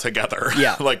all together.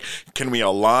 Yeah. Can we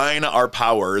align our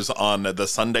powers on the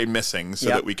Sunday missing so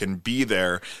that we can be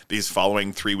there these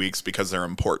following 3 weeks because they're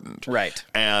important? Right.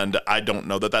 And I don't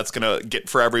know that that's going to get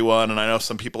for everyone. And I know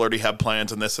some people already have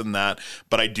plans and this and that.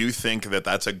 But I do think that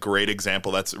that's a great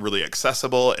example that's really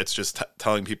accessible. It's just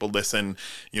telling people, listen,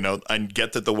 I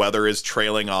get that the weather is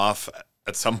trailing off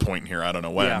at some point here, I don't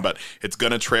know when, but it's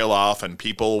going to trail off and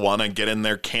people want to get in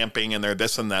there camping and they're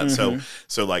this and that. So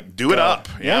do it up.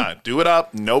 Yeah. Do it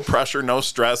up. No pressure, no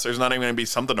stress. There's not even going to be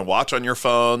something to watch on your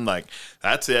phone.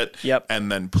 That's it. Yep.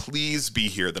 And then please be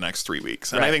here the next 3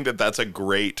 weeks. And I think that that's a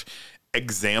great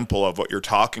example of what you're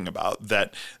talking about,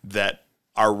 that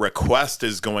our request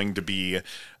is going to be,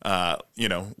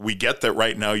 we get that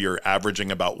right now you're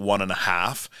averaging about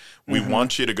 1.5. We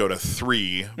want you to go to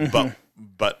 3,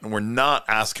 but we're not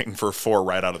asking for 4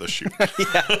 right out of the chute.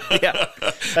 Yeah.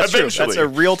 That's true. That's a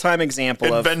real-time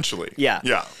example Eventually. Yeah.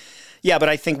 But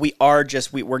I think we're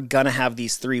going to have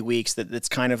these 3 weeks that's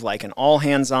kind of like an all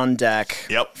hands on deck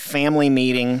family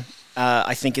meeting,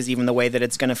 I think is even the way that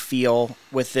it's going to feel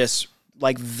with this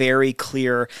very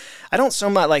clear. I don't so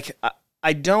much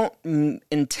I don't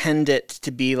intend it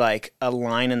to be like a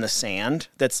line in the sand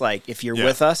that's if you're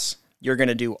with us, you're going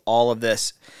to do all of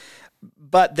this.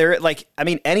 But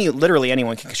literally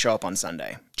anyone can show up on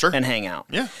Sunday and hang out.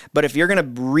 Yeah. But if you're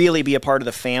going to really be a part of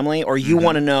the family or you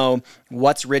want to know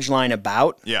what's Ridgeline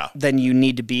about, then you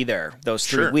need to be there those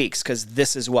 3 weeks because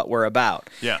this is what we're about.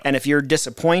 Yeah. And if you're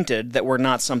disappointed that we're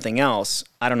not something else,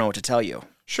 I don't know what to tell you.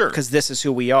 Sure. Because this is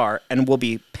who we are, and we'll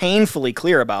be painfully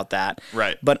clear about that.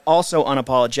 Right. But also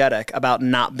unapologetic about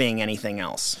not being anything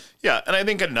else. Yeah, and I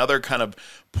think another kind of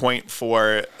point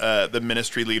for the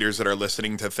ministry leaders that are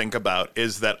listening to think about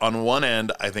is that on one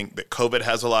end, I think that COVID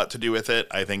has a lot to do with it.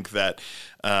 I think that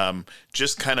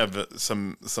just kind of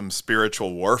some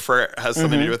spiritual warfare has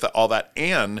something to do with it, all that.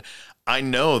 And I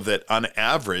know that on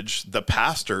average, the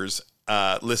pastors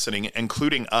listening,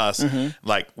 including us,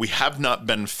 we have not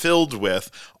been filled with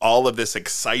all of this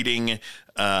exciting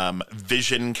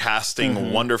vision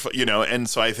casting, wonderful, and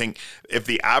so I think if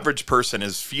the average person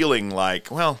is feeling I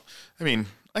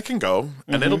can go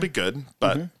and it'll be good,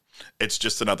 but it's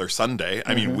just another Sunday.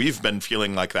 I mean, we've been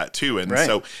feeling like that too. And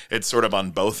so it's sort of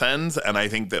on both ends. And I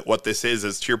think that what this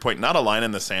is to your point, not a line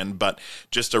in the sand, but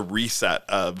just a reset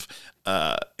of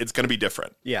it's going to be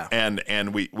different. Yeah.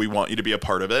 And we want you to be a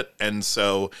part of it. And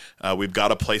so we've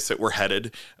got a place that we're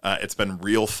headed. It's been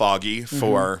real foggy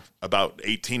for about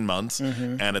 18 months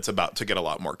and it's about to get a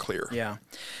lot more clear. Yeah.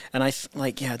 And it's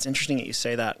interesting that you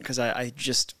say that because I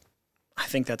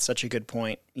think that's such a good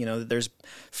point. There's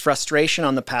frustration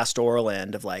on the pastoral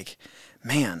end of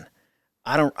man,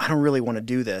 I don't really want to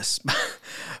do this,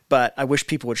 but I wish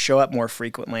people would show up more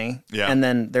frequently. Yeah. And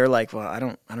then they're like, well, I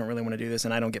don't really want to do this,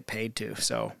 and I don't get paid to,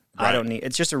 so I don't need.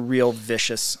 It's just a real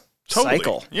vicious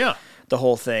cycle. Yeah. The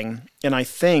whole thing. And I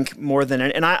think more than,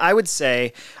 and I would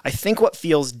say, I think what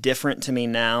feels different to me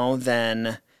now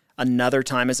than another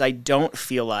time is I don't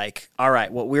feel like, all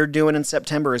right, what we're doing in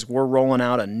September is we're rolling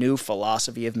out a new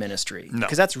philosophy of ministry. No.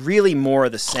 Because that's really more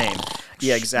of the same.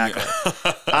 Yeah, exactly.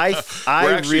 We're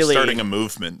actually really starting a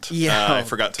movement. Yeah, I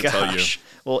forgot to tell you.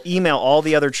 Well, email all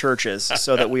the other churches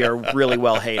so that we are really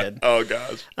well hated. Oh,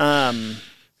 gosh.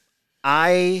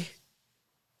 I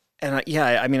don't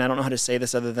know how to say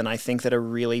this other than I think that a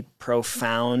really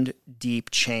profound,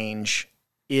 deep change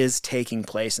is taking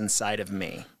place inside of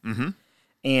me. Mm-hmm.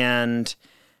 And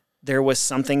there was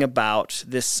something about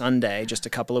this Sunday, just a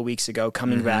couple of weeks ago,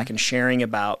 coming back and sharing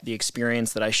about the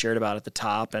experience that I shared about at the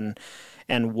top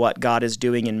and what God is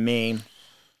doing in me,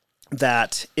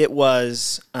 that it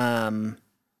was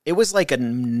like a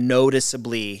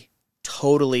noticeably,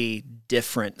 totally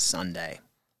different Sunday,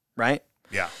 right?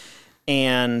 Yeah.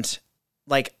 And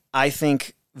like, I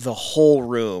think the whole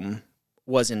room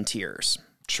was in tears.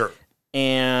 Sure.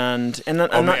 And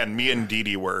man, me and Dee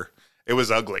Dee were. It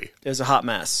was ugly. It was a hot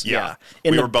mess. Yeah.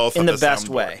 We were both in at the best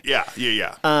way. Yeah.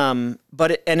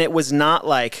 But it was not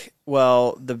like,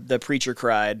 well, the preacher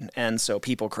cried and so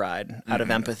people cried out of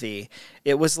empathy.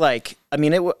 It was like,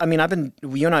 you and I have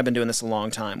been doing this a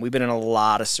long time. We've been in a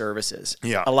lot of services.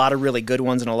 Yeah. A lot of really good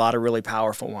ones and a lot of really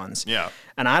powerful ones. Yeah.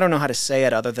 And I don't know how to say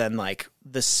it other than like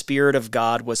the Spirit of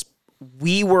God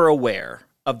we were aware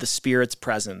of the Spirit's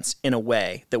presence in a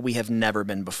way that we have never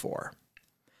been before.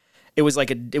 It was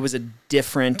a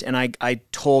different, and I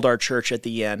told our church at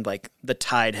the end, like, the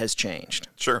tide has changed.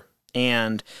 Sure.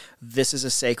 And this is a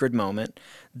sacred moment.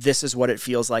 This is what it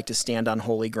feels like to stand on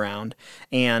holy ground,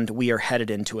 and we are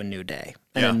headed into a new day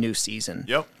and a new season.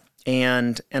 Yep.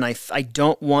 And I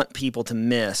don't want people to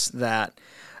miss that.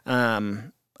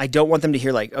 I don't want them to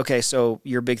hear like, okay, so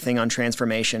your big thing on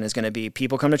transformation is going to be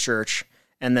people come to church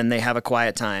and then they have a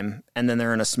quiet time and then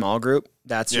they're in a small group.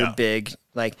 That's your big,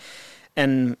 like,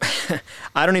 and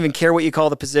I don't even care what you call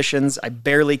the positions. I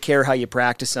barely care how you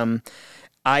practice them.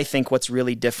 I think what's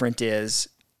really different is,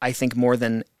 I think more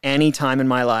than any time in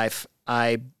my life,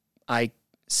 I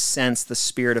sense the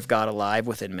Spirit of God alive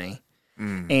within me.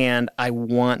 And I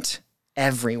want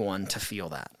everyone to feel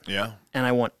that. Yeah. And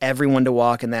I want everyone to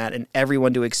walk in that and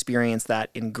everyone to experience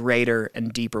that in greater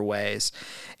and deeper ways.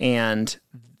 And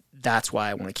that's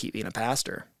why I want to keep being a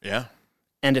pastor. Yeah.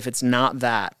 And if it's not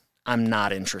that, I'm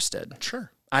not interested.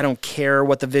 Sure. I don't care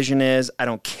what the vision is. I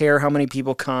don't care how many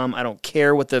people come. I don't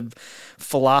care what the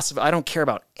philosophy, I don't care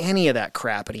about any of that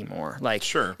crap anymore. Like,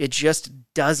 sure. It just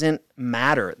doesn't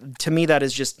matter. To me, that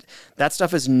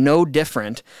stuff is no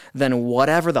different than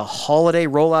whatever the holiday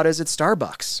rollout is at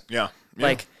Starbucks. Yeah.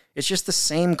 Like, it's just the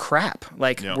same crap.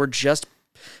 Like, we're just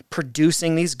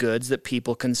producing these goods that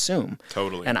people consume.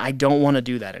 Totally. And I don't want to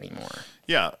do that anymore.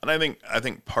 Yeah. And I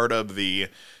think part of the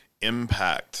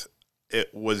impact,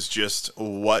 it was just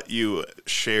what you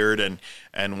shared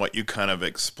and what you kind of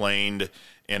explained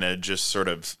in a just sort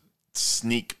of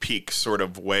sneak peek sort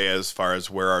of way as far as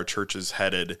where our church is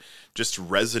headed, just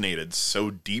resonated so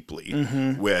deeply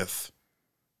with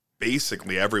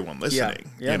basically everyone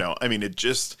listening. Yeah. You know, I mean,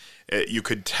 you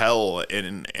could tell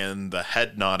in the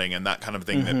head nodding and that kind of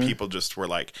thing that people just were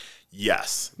like,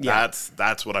 yes,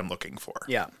 that's what I'm looking for.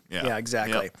 Yeah,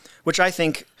 exactly. Yep. Which I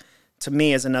think, to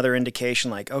me, is another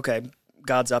indication, like, okay,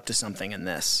 God's up to something in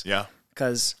this. Yeah.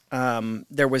 Because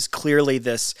there was clearly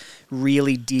this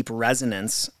really deep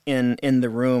resonance in the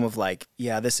room of like,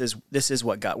 yeah, this is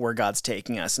where God's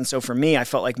taking us. And so for me, I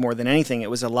felt like more than anything, it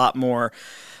was a lot more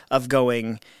of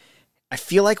going, I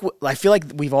feel like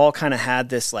we've all kind of had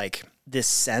this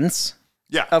sense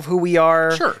of who we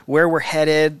are, where we're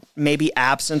headed, maybe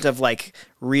absent of like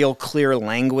real clear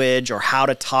language or how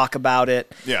to talk about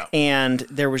it. Yeah. And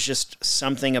there was just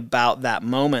something about that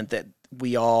moment that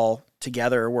we all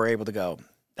together were able to go,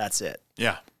 that's it.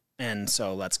 Yeah. And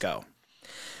so let's go.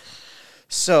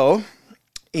 So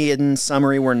in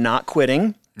summary, we're not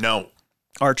quitting. No.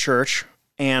 Our church.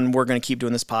 And we're going to keep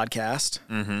doing this podcast,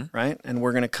 right? And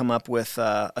we're going to come up with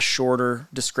a shorter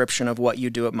description of what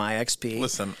you do at MyXP.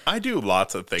 Listen, I do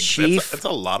lots of things. It's a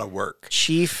lot of work.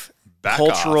 Chief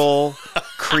cultural,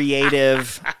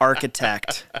 creative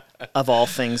architect of all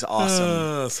things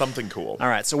awesome. Something cool. All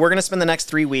right, so we're going to spend the next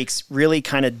 3 weeks really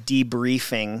kind of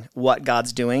debriefing what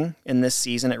God's doing in this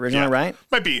season at Ridgeline, right?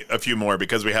 Might be a few more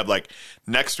because we have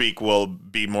next week will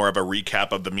be more of a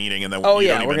recap of the meeting, and then we're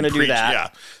going to do that. Yeah,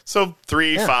 so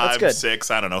 3, 5,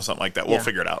 6, I don't know, something like that. We'll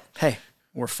figure it out. Hey,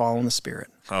 we're following the Spirit.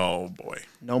 Oh boy,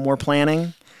 no more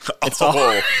planning. It's all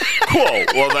cool.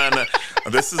 Well, then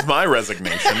this is my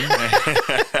resignation.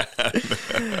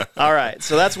 All right,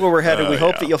 so that's where we're headed. We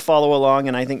hope that you'll follow along,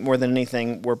 and I think more than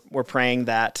anything, we're praying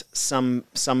that some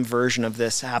version of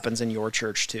this happens in your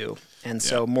church too. And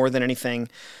so, more than anything,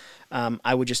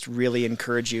 I would just really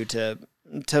encourage you to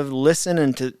listen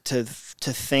and to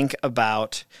think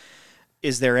about: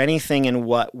 is there anything in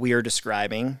what we're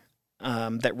describing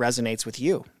that resonates with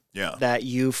you? Yeah, that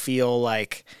you feel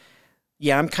like,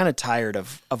 yeah, I'm kind of tired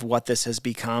of what this has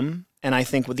become. And I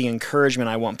think with the encouragement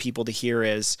I want people to hear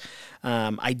is,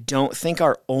 I don't think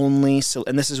our only,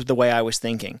 and this is the way I was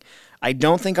thinking, I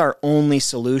don't think our only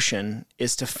solution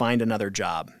is to find another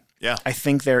job. Yeah. I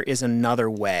think there is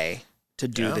another way to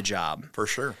do the job. For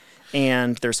sure.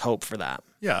 And there's hope for that.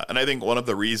 Yeah, and I think one of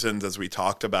the reasons, as we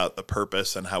talked about the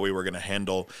purpose and how we were going to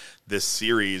handle this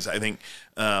series, I think,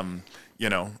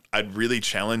 I'd really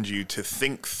challenge you to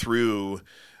think through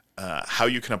how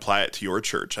you can apply it to your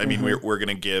church. I mean, we're going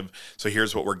to give, so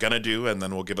here's what we're going to do, and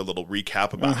then we'll give a little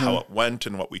recap about how it went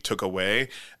and what we took away.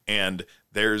 And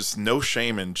there's no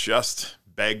shame in just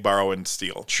beg, borrow, and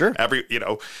steal. Sure.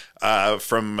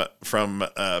 From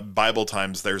Bible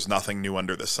times, there's nothing new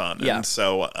under the sun. Yeah. And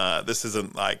so this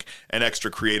isn't like an extra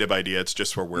creative idea. It's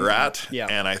just where we're at. Yeah.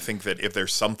 And I think that if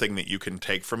there's something that you can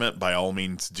take from it, by all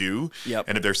means do. Yep.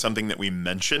 And if there's something that we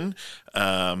mention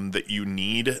that you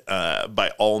need,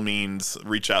 by all means,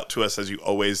 reach out to us as you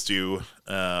always do.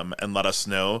 And let us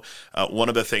know. One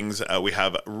of the things, we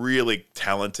have a really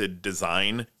talented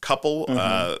design couple.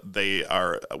 They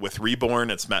are with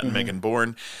Reborn. It's Matt and Megan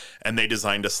Bourne. And they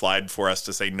designed a slide for us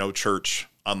to say no church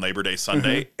on Labor Day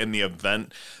Sunday. In the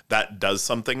event that does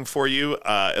something for you,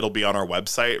 it'll be on our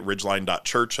website,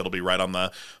 ridgeline.church. It'll be right on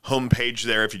the homepage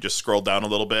there. If you just scroll down a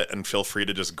little bit, and feel free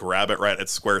to just grab it right at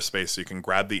Squarespace. So you can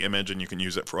grab the image and you can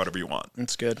use it for whatever you want.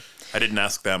 That's good. I didn't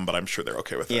ask them, but I'm sure they're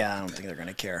okay with it. Yeah, I don't think they're going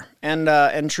to care.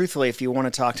 And truthfully, if you want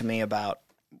to talk to me about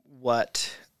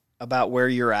where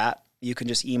you're at, you can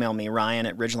just email me,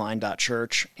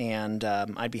 ryan@ridgeline.church, and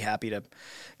I'd be happy to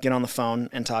get on the phone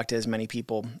and talk to as many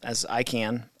people as I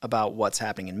can about what's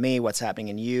happening in me, what's happening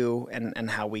in you, and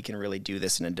how we can really do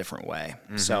this in a different way.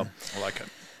 So, I like it.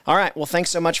 All right. Well,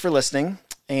 thanks so much for listening.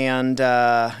 And,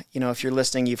 if you're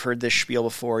listening, you've heard this spiel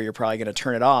before, you're probably going to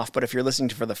turn it off. But if you're listening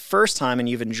for the first time and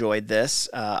you've enjoyed this,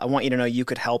 I want you to know you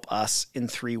could help us in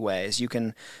 3 ways. You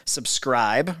can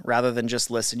subscribe rather than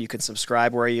just listen. You can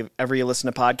subscribe wherever you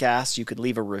listen to podcasts. You could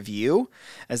leave a review,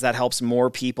 as that helps more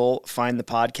people find the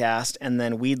podcast. And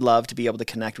then we'd love to be able to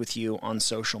connect with you on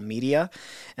social media.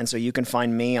 And so you can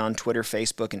find me on Twitter,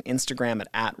 Facebook, and Instagram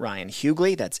at Ryan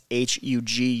Hughley. That's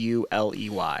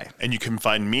Huguley. And you can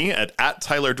find me at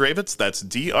Tyler Dravitz. That's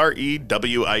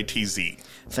Drewitz.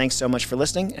 Thanks so much for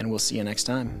listening, and we'll see you next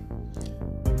time.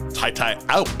 Tie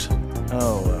out.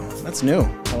 Oh, that's new.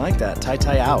 I like that.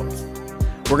 Tie out.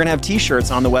 We're going to have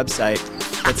t-shirts on the website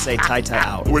that say tie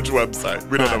out. Which website?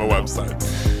 We don't have a website.